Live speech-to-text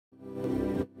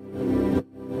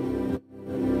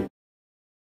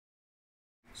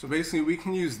So basically we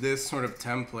can use this sort of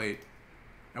template,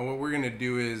 and what we're going to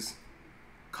do is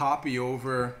copy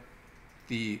over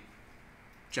the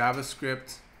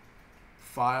JavaScript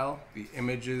file, the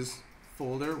images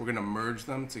folder. We're going to merge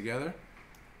them together,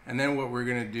 and then what we're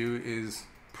going to do is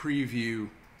preview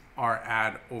our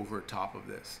ad over top of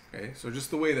this. Okay, so just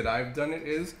the way that I've done it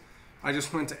is I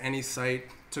just went to any site,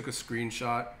 took a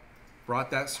screenshot,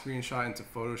 brought that screenshot into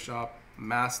Photoshop,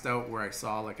 masked out where I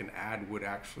saw like an ad would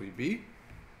actually be,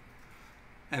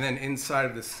 and then inside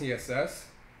of the CSS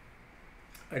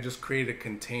I just created a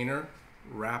container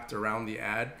wrapped around the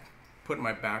ad, put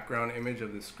my background image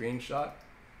of the screenshot,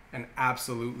 and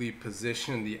absolutely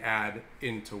position the ad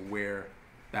into where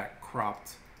that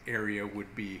cropped area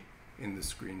would be in the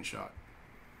screenshot.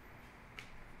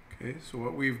 Okay, so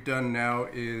what we've done now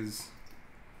is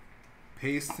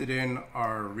pasted in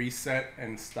our reset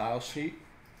and style sheet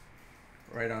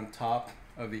right on top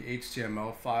of the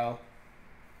HTML file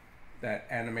that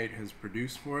Animate has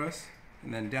produced for us.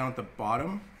 And then down at the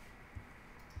bottom,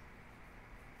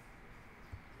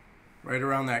 right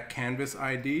around that canvas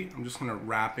ID, I'm just going to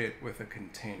wrap it with a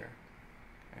container.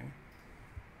 Okay.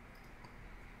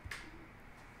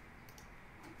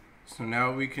 So now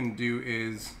what we can do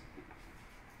is,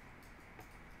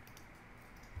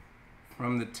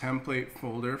 from the template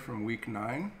folder from week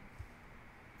 9,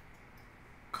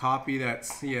 copy that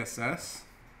CSS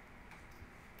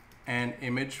and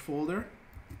image folder,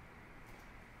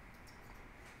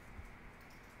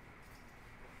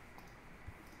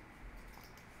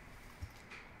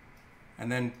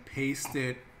 and then paste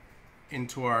it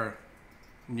into our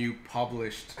new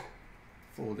published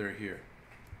folder here.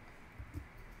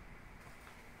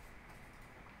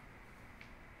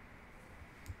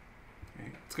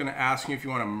 Okay. It's going to ask you if you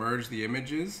want to merge the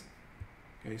images.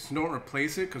 Okay, so don't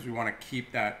replace it because we want to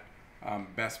keep that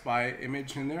Best Buy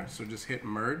image in there. So just hit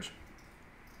merge,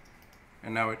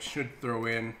 and now it should throw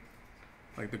in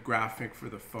like the graphic for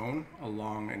the phone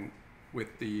along and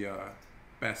with the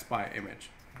Best Buy image.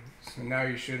 So now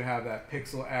you should have that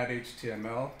pixel ad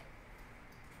HTML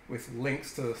with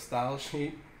links to the style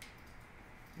sheet.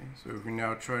 Okay, so if we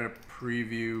now try to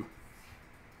preview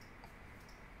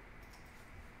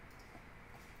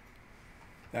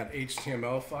that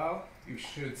HTML file, you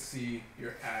should see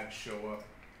your ad show up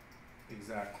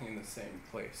exactly in the same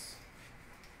place.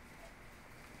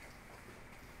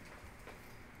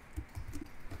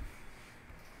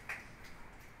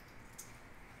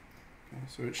 Okay,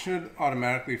 so it should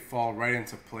automatically fall right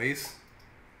into place.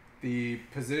 The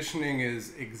positioning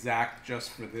is exact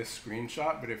just for this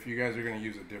screenshot, but if you guys are going to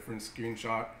use a different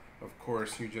screenshot, of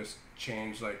course you just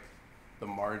change like the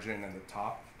margin and the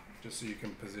top just so you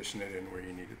can position it in where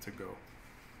you need it to go.